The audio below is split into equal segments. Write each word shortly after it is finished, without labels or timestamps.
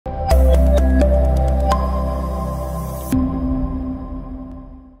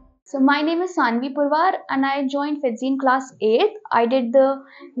So my name is SAANVI Purwar and I joined FIITJEE in class 8th. I did the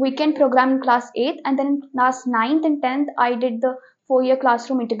weekend program in class 8th, and then in class 9th and 10th I did the 4-year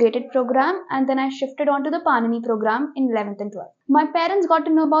classroom integrated program, and then I shifted on to the Panini program in 11th and 12th. My parents got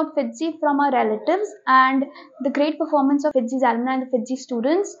to know about FIITJEE from our relatives, and the great performance of FIITJEE's alumni and the FIITJEE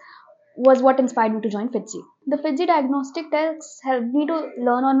students was what inspired me to join FIITJEE. The FIITJEE diagnostic tests helped me to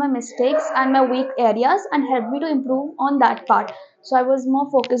learn on my mistakes and my weak areas and helped me to improve on that part. So I was more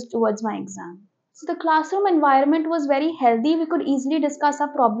focused towards my exam. So the classroom environment was very healthy. We could easily discuss our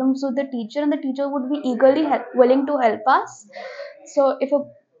problems with the teacher, and the teacher would be eagerly willing to help us. So if a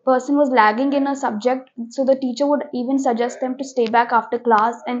person was lagging in a subject, so the teacher would even suggest them to stay back after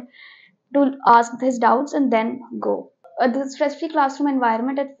class and to ask his doubts and then go. The stress-free classroom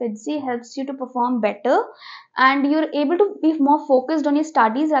environment at FIITJEE helps you to perform better, and you're able to be more focused on your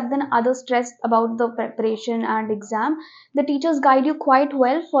studies rather than other stress about the preparation and exam. The teachers guide you quite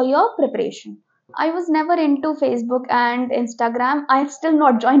well for your preparation. I was never into Facebook and Instagram. I've still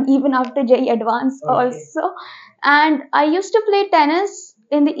not joined even after JEE Advanced also. And I used to play tennis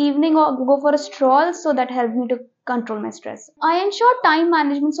in the evening or go for a stroll, so that helped me to control my stress. I ensure time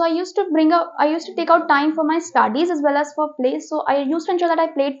management, so I used to take out time for my studies as well as for play. So I used to ensure that I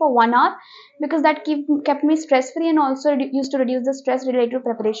played for 1 hour, because that kept me stress free, and also used to reduce the stress related to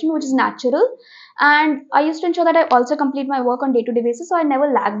preparation, which is natural. And I used to ensure that I also complete my work on day-to-day basis, so I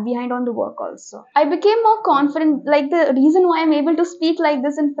never lagged behind on the work also. I became more confident. Like, the reason why I'm able to speak like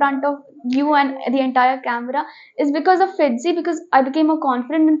this in front of you and the entire camera is because of FIITJEE, because I became more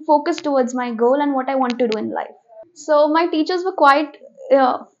confident and focused towards my goal and what I want to do in life. So my teachers were quite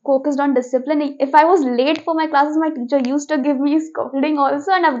focused on discipline. If I was late for my classes, my teacher used to give me scolding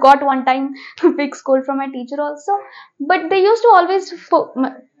also, and I've got one time a big scold from my teacher also. But they used to always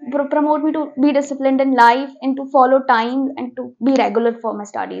promote me to be disciplined in life and to follow time and to be regular for my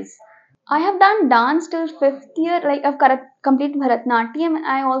studies. I have done dance till 5th year. Like, I've completed Bharatnatyam, and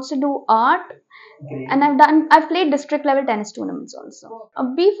I also do art. And I've played district level tennis tournaments also.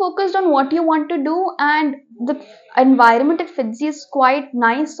 Be focused on what you want to do, and the environment at FIITJEE is quite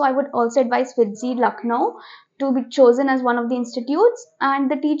nice. So I would also advise FIITJEE Lucknow to be chosen as one of the institutes, and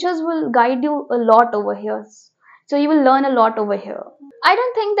the teachers will guide you a lot over here. So you will learn a lot over here. I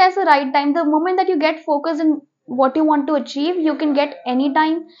don't think there's a right time. The moment that you get focused in what you want to achieve, you can get any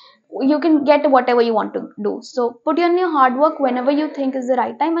time. You can get whatever you want to do. So put in your hard work whenever you think is the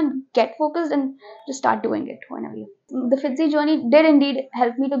right time, and get focused and just start doing it whenever you. The FIITJEE journey did indeed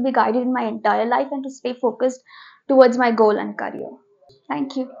help me to be guided in my entire life and to stay focused towards my goal and career.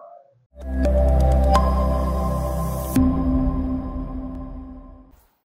 Thank you.